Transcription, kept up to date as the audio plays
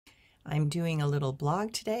I'm doing a little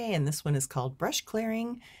blog today, and this one is called Brush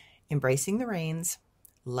Clearing, Embracing the Rains,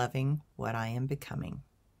 Loving What I Am Becoming.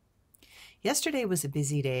 Yesterday was a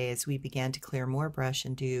busy day as we began to clear more brush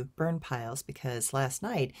and do burn piles because last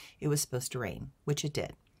night it was supposed to rain, which it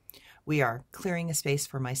did. We are clearing a space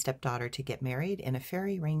for my stepdaughter to get married in a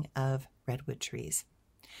fairy ring of redwood trees.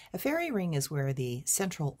 A fairy ring is where the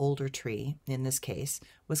central older tree, in this case,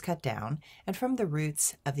 was cut down, and from the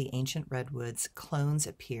roots of the ancient redwoods, clones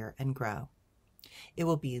appear and grow. It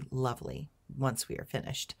will be lovely once we are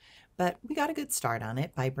finished, but we got a good start on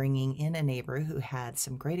it by bringing in a neighbor who had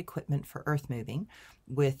some great equipment for earth moving.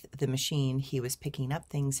 With the machine, he was picking up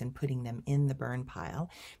things and putting them in the burn pile,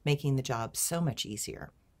 making the job so much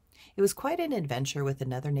easier. It was quite an adventure with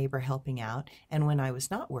another neighbor helping out, and when I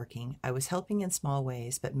was not working, I was helping in small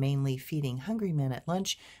ways, but mainly feeding hungry men at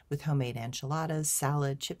lunch with homemade enchiladas,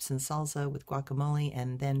 salad, chips and salsa with guacamole,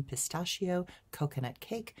 and then pistachio coconut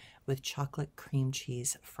cake with chocolate cream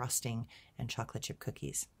cheese frosting and chocolate chip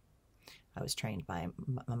cookies. I was trained by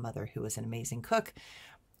my mother, who was an amazing cook,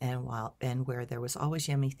 and where there was always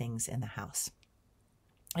yummy things in the house.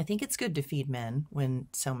 I think it's good to feed men when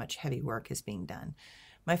so much heavy work is being done.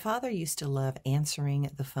 My father used to love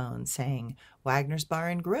answering the phone saying, "Wagner's Bar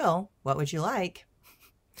and Grill, what would you like?"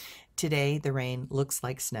 Today, the rain looks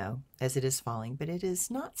like snow as it is falling, but it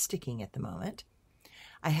is not sticking at the moment.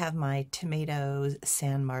 I have my tomatoes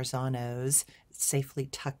San Marzanos safely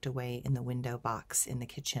tucked away in the window box in the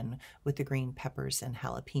kitchen with the green peppers and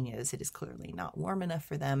jalapenos. It is clearly not warm enough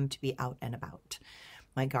for them to be out and about.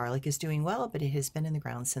 My garlic is doing well, but it has been in the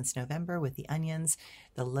ground since November with the onions.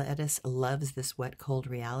 The lettuce loves this wet, cold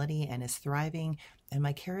reality and is thriving, and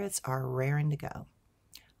my carrots are raring to go.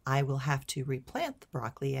 I will have to replant the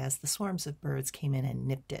broccoli as the swarms of birds came in and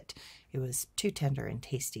nipped it. It was too tender and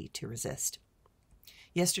tasty to resist.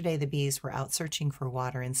 Yesterday, the bees were out searching for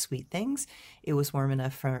water and sweet things. It was warm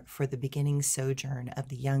enough for the beginning sojourn of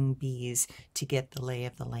the young bees to get the lay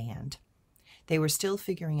of the land. They were still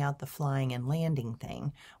figuring out the flying and landing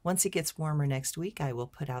thing. Once it gets warmer next week, I will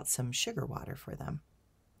put out some sugar water for them.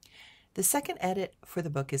 The second edit for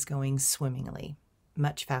the book is going swimmingly,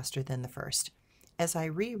 much faster than the first. As I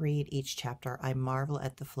reread each chapter, I marvel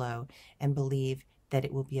at the flow and believe that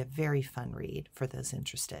it will be a very fun read for those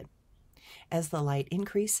interested. As the light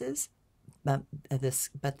increases, but the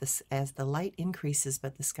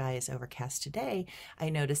sky is overcast today, I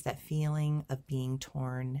notice that feeling of being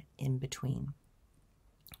torn in between.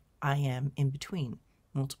 I am in between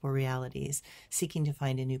multiple realities, seeking to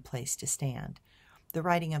find a new place to stand. The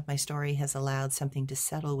writing of my story has allowed something to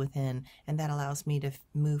settle within, and that allows me to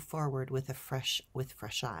move forward with fresh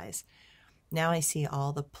eyes. Now I see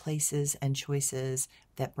all the places and choices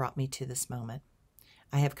that brought me to this moment.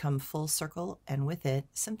 I have come full circle, and with it,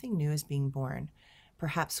 something new is being born.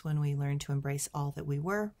 Perhaps when we learn to embrace all that we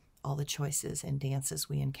were, all the choices and dances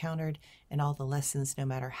we encountered, and all the lessons, no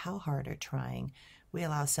matter how hard or trying, we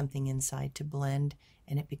allow something inside to blend,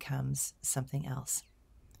 and it becomes something else.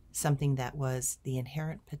 Something that was the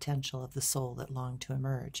inherent potential of the soul that longed to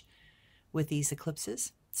emerge. With these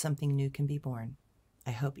eclipses, something new can be born.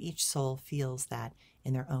 I hope each soul feels that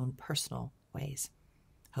in their own personal ways.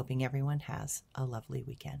 Hoping everyone has a lovely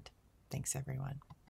weekend. Thanks, everyone.